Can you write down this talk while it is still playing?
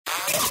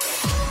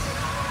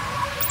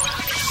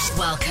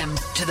Welcome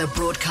to the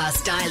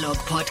Broadcast Dialogue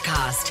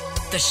Podcast,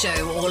 the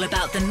show all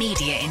about the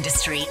media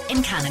industry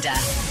in Canada.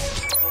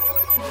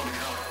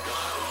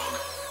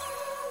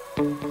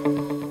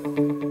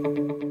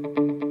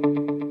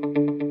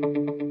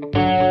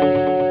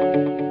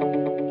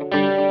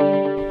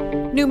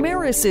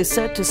 Numeris is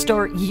set to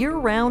start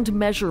year-round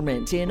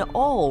measurement in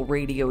all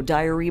radio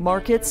diary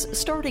markets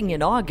starting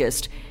in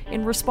August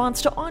in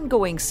response to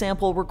ongoing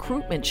sample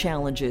recruitment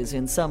challenges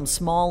in some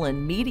small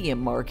and medium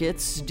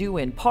markets due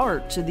in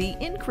part to the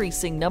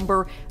increasing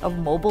number of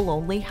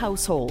mobile-only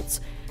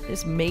households.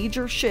 This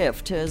major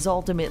shift has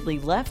ultimately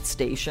left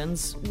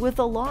stations with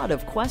a lot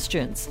of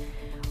questions.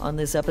 On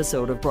this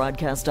episode of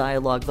Broadcast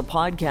Dialogue, the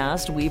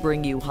podcast, we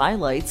bring you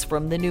highlights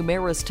from the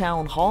Numeris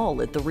Town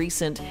Hall at the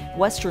recent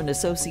Western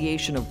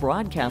Association of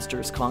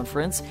Broadcasters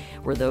Conference,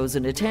 where those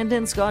in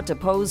attendance got to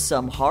pose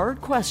some hard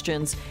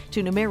questions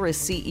to Numeris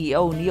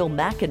CEO Neil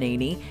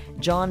McEnany,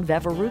 John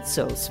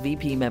Vavarutsos,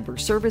 VP Member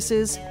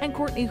Services, and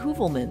Courtney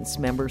Hoovelmans,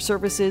 Member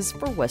Services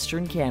for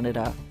Western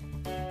Canada.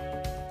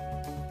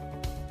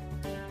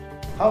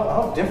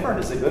 How different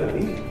is it going to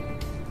be?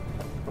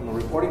 From a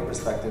reporting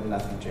perspective,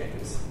 nothing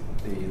changes.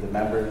 The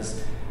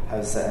members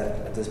have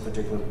said at this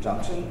particular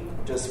junction,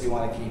 just we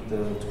want to keep the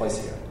twice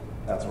a year.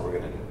 That's what we're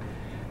going to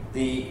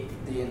do.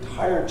 The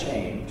entire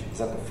change is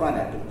at the front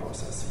end of the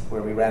process,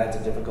 where we ran into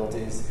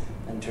difficulties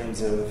in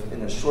terms of,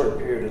 in a short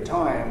period of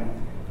time,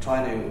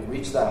 trying to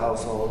reach the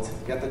household,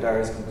 get the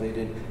diaries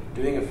completed,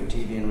 doing it for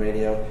TV and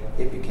radio.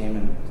 It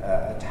became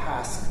a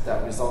task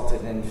that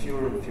resulted in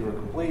fewer and fewer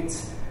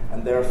completes,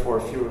 and therefore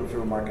fewer and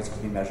fewer markets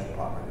could be measured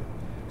properly.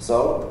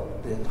 So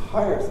the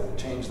entire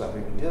change that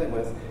we've been dealing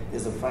with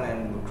is the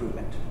front-end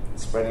recruitment,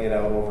 spreading it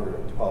out over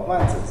 12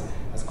 months,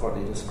 as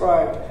Courtney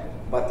described.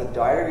 But the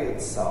diary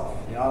itself,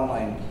 the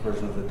online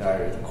version of the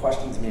diary, the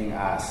questions being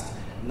asked,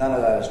 none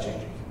of that is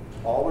changing.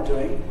 All we're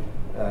doing,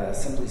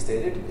 simply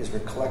stated, is we're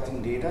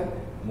collecting data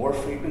more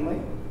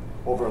frequently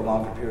over a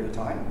longer period of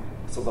time.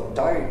 So the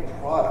diary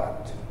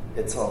product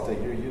itself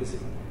that you're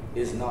using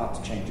is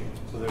not changing.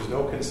 So there's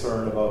no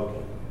concern about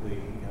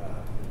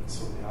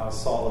how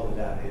solid the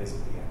data is at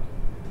the end?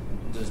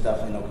 There's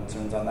definitely no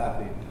concerns on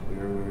that.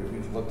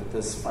 We've looked at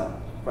this front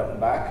and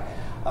back.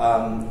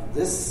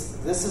 This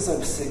is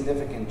a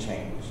significant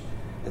change.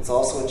 It's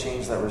also a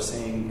change that we're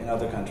seeing in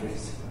other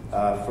countries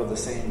for the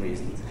same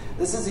reasons.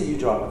 This is a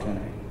huge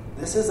opportunity.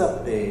 This is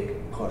a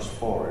big push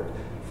forward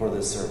for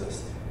this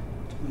service.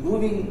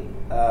 Moving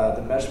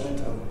the measurement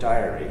of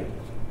diary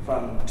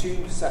from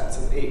 2 sets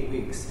of 8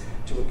 weeks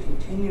to a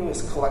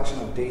continuous collection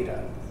of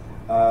data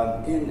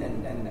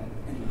in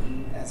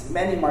as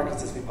many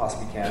markets as we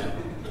possibly can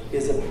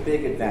is a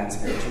big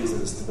advancement in terms of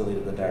the stability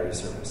of the diary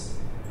service.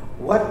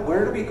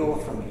 Where do we go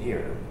from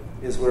here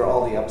is where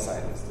all the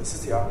upside is. This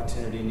is the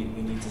opportunity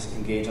we need to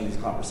engage on these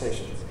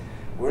conversations.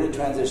 We're in a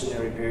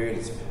transitionary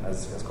period.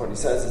 As Courtney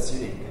says, it's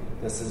unique.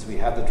 We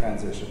have the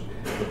transition.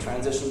 The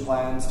transition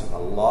plans took a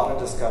lot of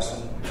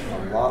discussion,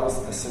 a lot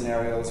of the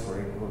scenarios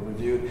were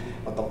reviewed,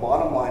 but the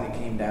bottom line it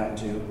came down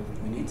to,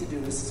 we need to do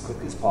this as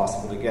quickly as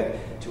possible to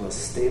get to a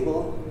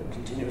stable,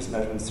 continuous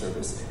measurement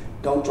service.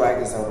 Don't drag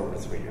this out over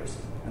 3 years.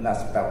 And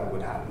that's what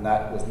would happen.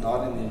 That was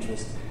not in the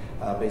interest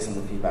based on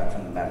the feedback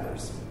from the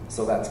members.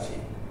 So that's key.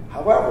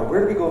 However,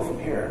 where do we go from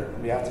here?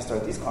 We have to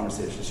start these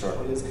conversations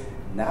shortly is,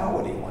 now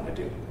what do you want to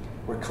do?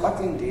 We're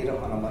collecting data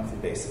on a monthly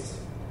basis.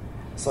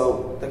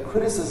 So the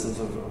criticisms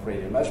of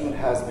radio measurement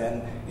has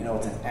been,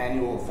 it's an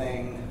annual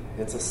thing.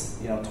 It's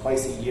a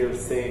twice a year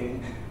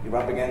thing. You're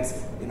up against,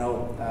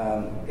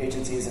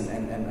 agencies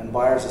and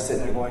buyers are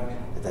sitting there going,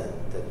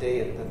 the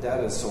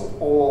data is so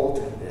old,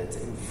 it's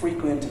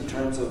infrequent in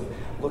terms of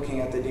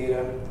looking at the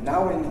data.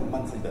 Now we're in the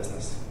monthly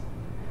business.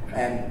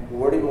 And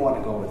where do we want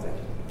to go with it?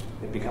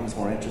 It becomes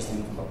more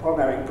interesting from a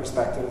programming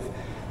perspective.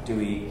 Do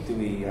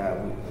we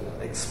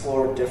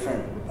explore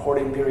different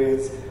reporting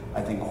periods?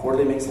 I think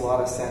quarterly makes a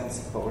lot of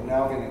sense, but we're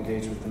now going to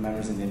engage with the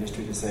members in the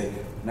industry to say,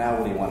 now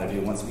what do you want to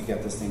do once we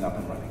get this thing up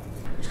and running?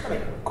 Just got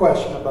a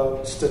question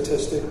about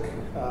statistic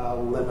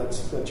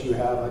limits that you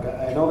have.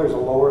 I know there's a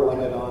lower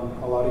limit on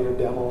a lot of your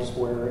demos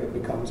where it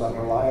becomes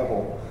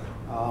unreliable,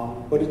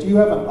 but do you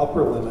have an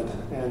upper limit?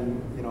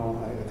 And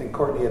I think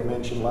Courtney had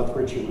mentioned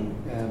Lethbridge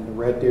and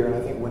Red Deer, and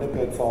I think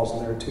Winnipeg falls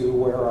in there too,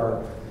 where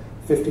our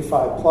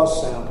 55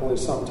 plus sample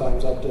is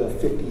sometimes up to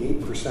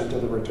 58%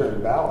 of the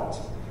return ballots.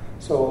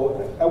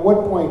 So at what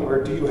point,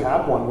 or do you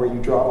have one where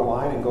you draw the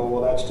line and go,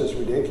 well, that's just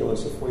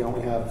ridiculous if we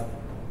only have,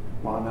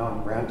 well, now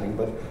I'm ranting,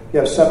 but you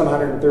have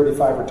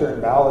 735 return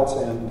ballots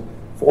and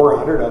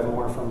 400 of them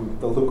are from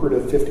the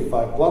lucrative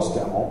 55 plus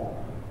demo.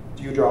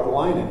 Do you draw the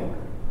line anywhere?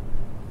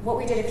 What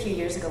we did a few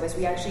years ago is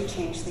we actually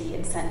changed the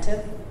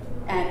incentive,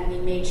 and we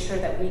made sure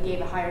that we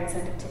gave a higher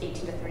incentive to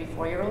 18 to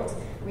 34-year-olds.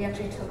 We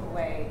actually took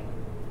away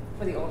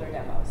for the older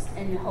demos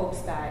in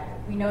hopes that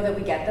we know that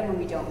we get them and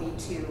we don't need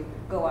to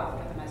go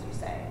after them, as you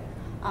say.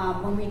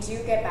 When we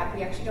do get back,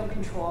 we actually don't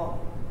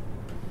control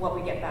what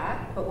we get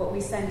back, but what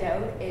we send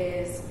out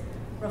is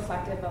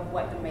reflective of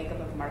what the makeup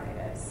of the market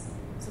is.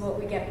 So what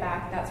we get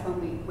back, that's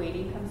when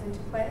weighting comes into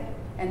play,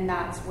 and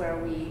that's where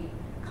we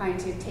kind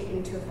of taken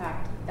into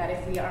effect that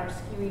if we are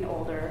skewing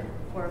older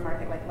for a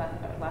market like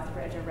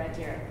Lethbridge or Red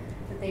Deer,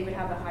 that they would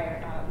have a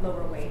higher,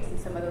 lower weights, and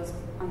some of those,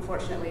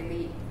 unfortunately,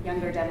 the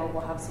younger demo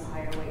will have some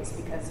higher weights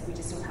because we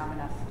just don't have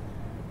enough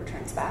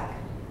returns back.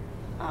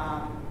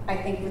 I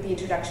think with the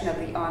introduction of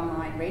the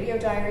online radio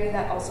diary,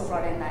 that also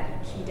brought in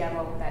that key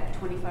demo, that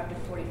 25 to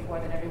 44,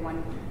 that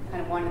everyone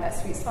kind of wanted that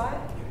sweet spot.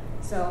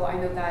 So I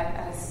know that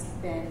has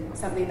been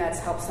something that's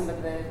helped some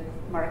of the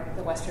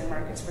Western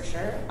markets for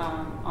sure.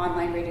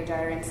 Online radio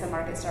diary in some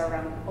markets are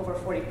around over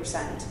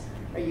 40%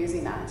 are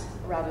using that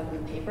rather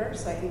than paper.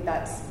 So I think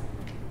that's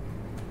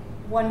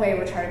one way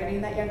we're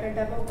targeting that younger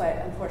demo, but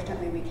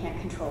unfortunately we can't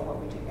control what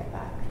we do get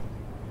back.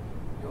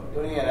 The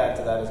only thing I'd add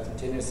to that is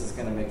continuous is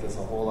going to make this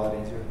a whole lot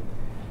easier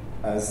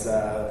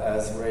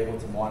as we're able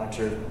to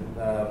monitor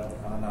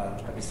on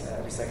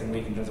every second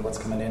week in terms of what's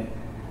coming in,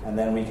 and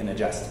then we can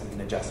adjust.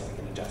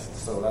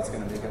 So that's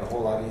going to make it a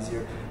whole lot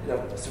easier.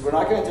 So we're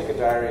not going to take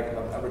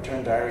a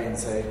return diary and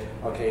say,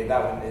 okay,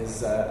 that one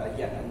is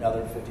yet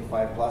another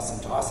 55 plus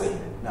and toss it.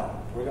 No,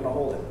 we're going to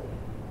hold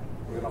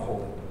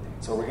it.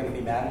 So we're going to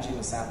be managing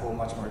the sample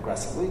much more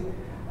aggressively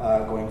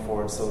going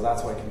forward. So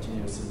that's why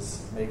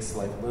continuous makes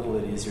life a little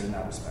bit easier in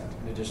that respect,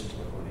 in addition to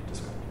what Woody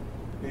described.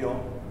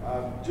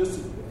 Neil,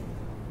 just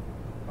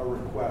a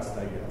request,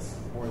 I guess,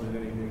 more than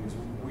anything, is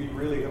we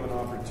really have an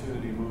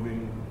opportunity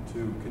moving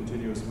to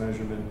continuous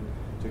measurement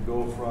to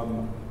go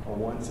from a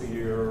once a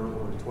year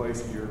or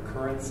twice a year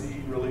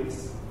currency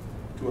release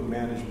to a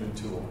management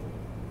tool.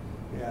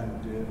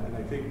 And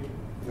I think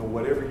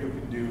whatever you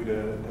can do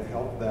to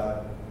help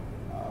that.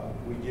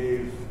 We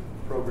gave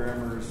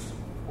programmers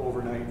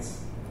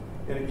overnights,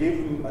 and it gave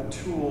them a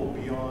tool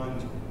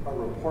beyond a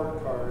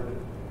report card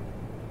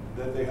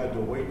that they had to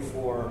wait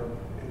for,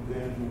 and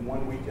then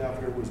 1 week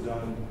after it was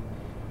done,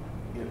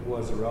 it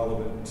was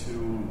irrelevant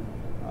to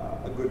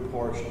a good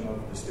portion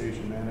of the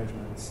station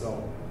management.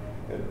 So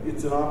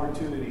it's an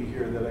opportunity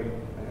here that I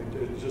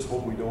just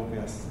hope we don't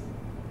miss.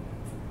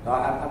 No,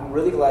 I'm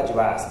really glad you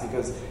asked,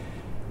 because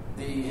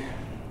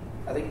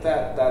I think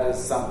that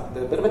is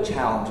a bit of a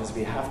challenge is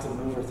we have to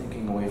move our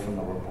thinking away from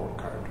a report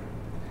card.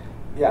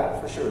 Yeah,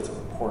 for sure it's a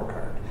report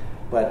card.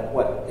 But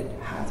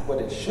what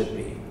it should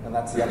be, and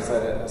that's the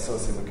upside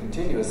associated with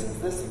continuous, is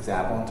this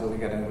example until we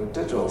get into a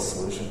digital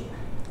solution,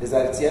 is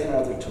that it's yet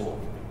another tool.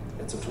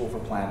 It's a tool for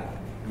planning,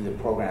 either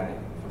programming,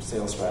 for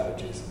sales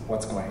strategies,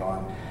 what's going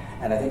on.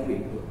 And I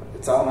think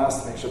it's on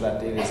us to make sure that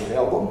data is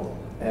available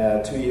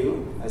to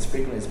you as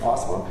frequently as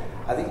possible.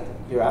 I think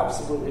you're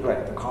absolutely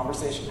right. The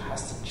conversation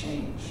has to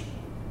change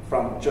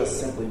from just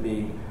simply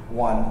being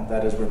one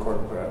that is record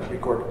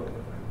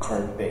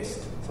card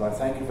based. So I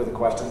thank you for the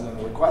question and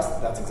the request.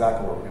 That's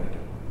exactly what we're going to do.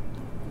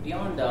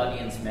 Beyond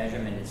audience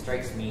measurement, it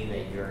strikes me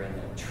that you're in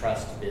the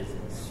trust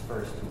business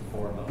first and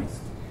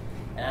foremost.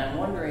 And I'm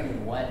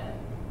wondering what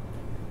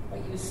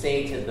you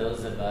say to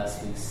those of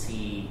us who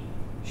see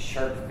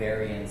sharp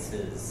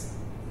variances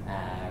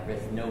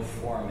with no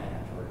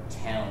format or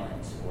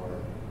talent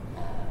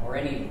or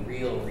any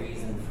real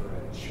reason for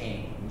a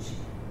change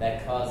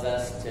that cause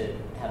us to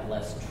have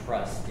less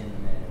trust in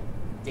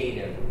the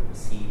data we're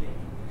receiving.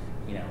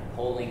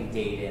 Polling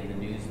data in the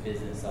news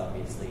business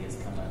obviously has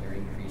come under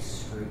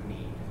increased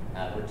scrutiny.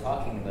 We're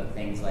talking about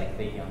things like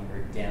the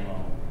younger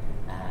demo,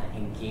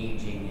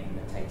 engaging in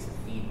the types of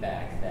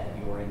feedback that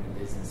you're in the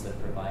business of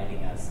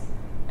providing us.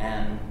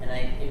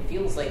 It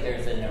feels like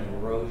there's an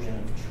erosion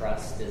of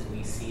trust as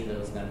we see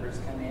those numbers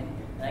come in.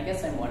 And I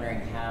guess I'm wondering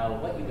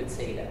what you would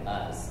say to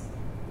us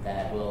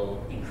that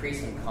will increase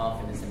some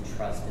confidence and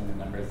trust in the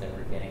numbers that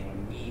we're getting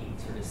when we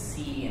sort of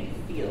see and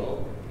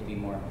feel, maybe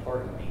more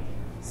importantly,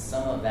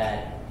 some of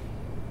that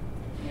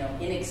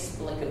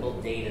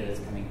inexplicable data that's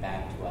coming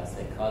back to us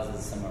that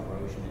causes some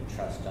erosion in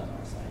trust on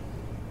our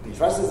side.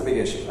 Trust is a big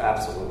issue,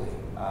 absolutely.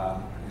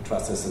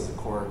 Trust us as a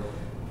core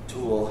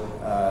tool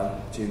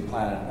to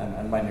plan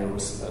and run your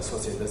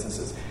associate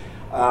businesses.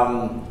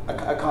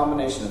 A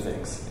combination of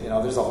things.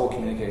 There's a whole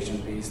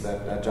communication piece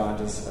that John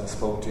just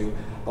spoke to.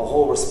 The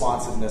whole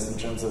responsiveness in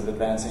terms of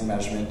advancing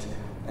measurement,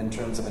 in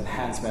terms of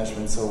enhanced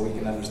measurement, so we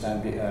can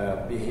understand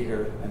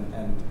behavior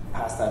and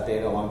pass that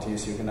data along to you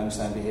so you can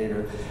understand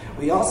behavior.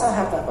 We also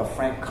have to have a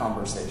frank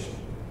conversation.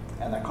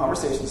 And that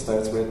conversation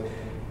starts with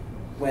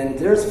when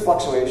there's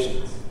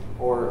fluctuations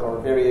or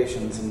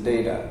variations in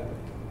data,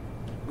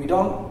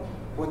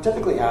 what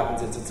typically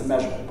happens is it's a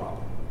measurement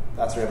problem.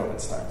 That's where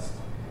it starts.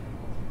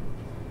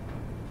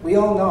 We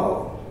all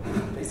know,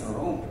 based on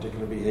our own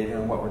particular behavior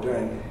and what we're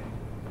doing,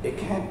 it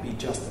can't be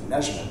just a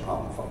measurement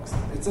problem, folks.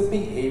 It's a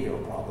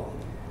behavioral problem.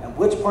 And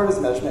which part is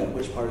measurement and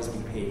which part is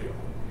behavioral?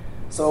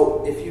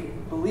 So if you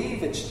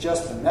believe it's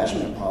just a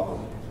measurement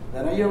problem,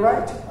 then you're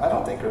right. I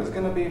don't think there's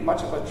going to be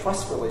much of a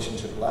trust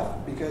relationship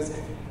left, because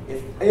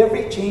if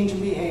every change in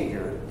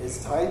behavior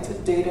is tied to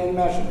data and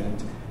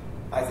measurement,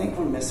 I think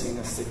we're missing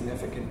a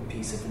significant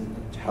piece of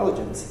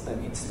intelligence that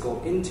needs to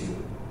go into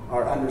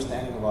our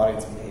understanding of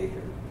audience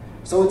behavior.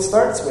 So it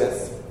starts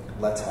with,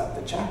 let's have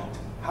the chat.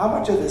 How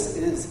much of this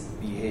is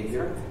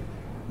behavior?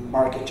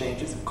 market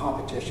changes,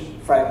 competition,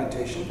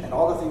 fragmentation, and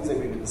all the things that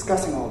we've been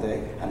discussing all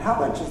day, and how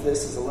much of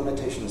this is a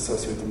limitation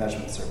associated with the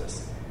measurement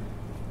service.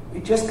 We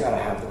just got to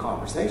have the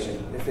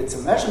conversation. If it's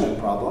a measurement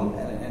problem,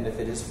 and if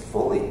it is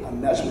fully a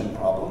measurement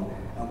problem,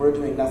 and we're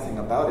doing nothing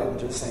about it and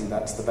just saying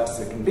that's the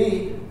best it can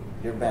be,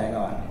 you're bang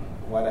on.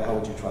 Why the hell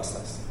would you trust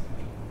us?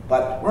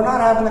 But we're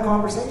not having the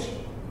conversation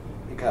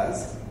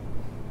because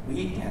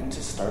we tend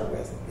to start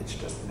with, it's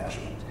just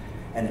measurement.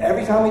 And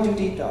every time we do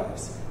deep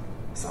dives,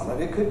 some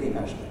of it could be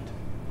measurement.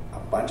 A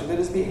bunch of it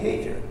is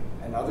behavior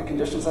and other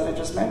conditions that I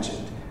just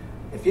mentioned.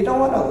 If you don't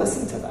want to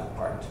listen to that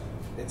part,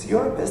 it's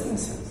your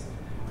businesses.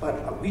 But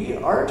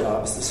our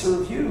job is to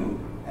serve you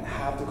and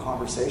have the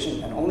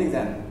conversation, and only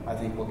then, I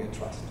think, we'll get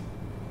trust.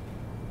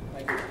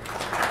 Thank you.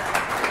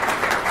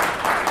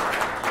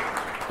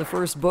 The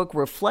first book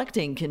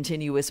reflecting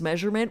continuous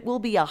measurement will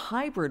be a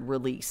hybrid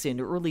release in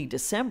early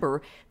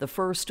December. The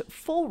first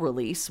full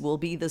release will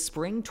be the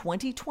spring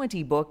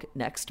 2020 book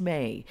next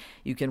May.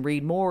 You can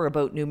read more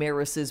about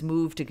Numeris'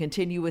 move to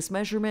continuous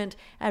measurement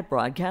at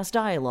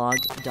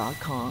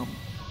broadcastdialogue.com.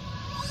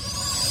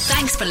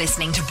 Thanks for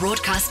listening to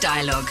Broadcast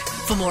Dialogue.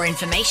 For more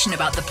information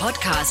about the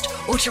podcast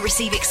or to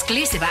receive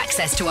exclusive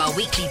access to our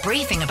weekly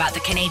briefing about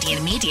the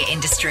Canadian media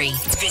industry,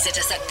 visit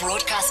us at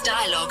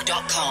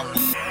broadcastdialogue.com.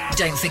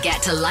 Don't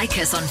forget to like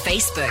us on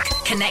Facebook,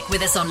 connect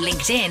with us on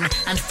LinkedIn,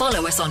 and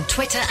follow us on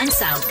Twitter and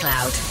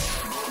SoundCloud.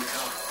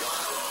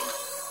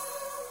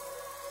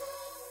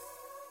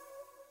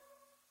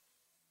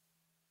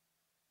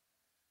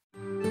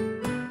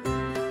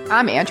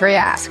 I'm Andrea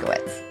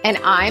Askowitz. And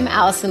I'm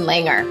Allison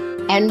Langer.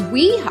 And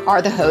we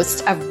are the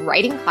hosts of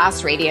Writing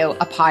Class Radio,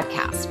 a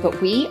podcast,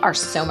 but we are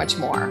so much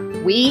more.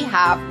 We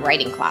have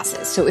writing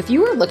classes. So if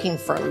you are looking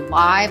for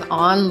live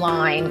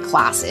online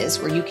classes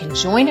where you can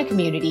join a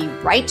community,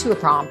 write to a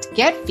prompt,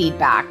 get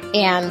feedback,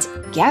 and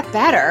get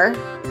better,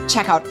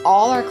 check out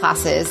all our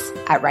classes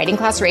at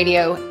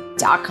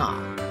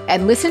writingclassradio.com.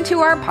 And listen to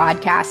our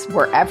podcast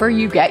wherever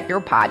you get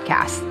your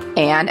podcasts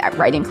and at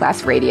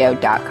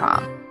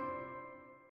writingclassradio.com.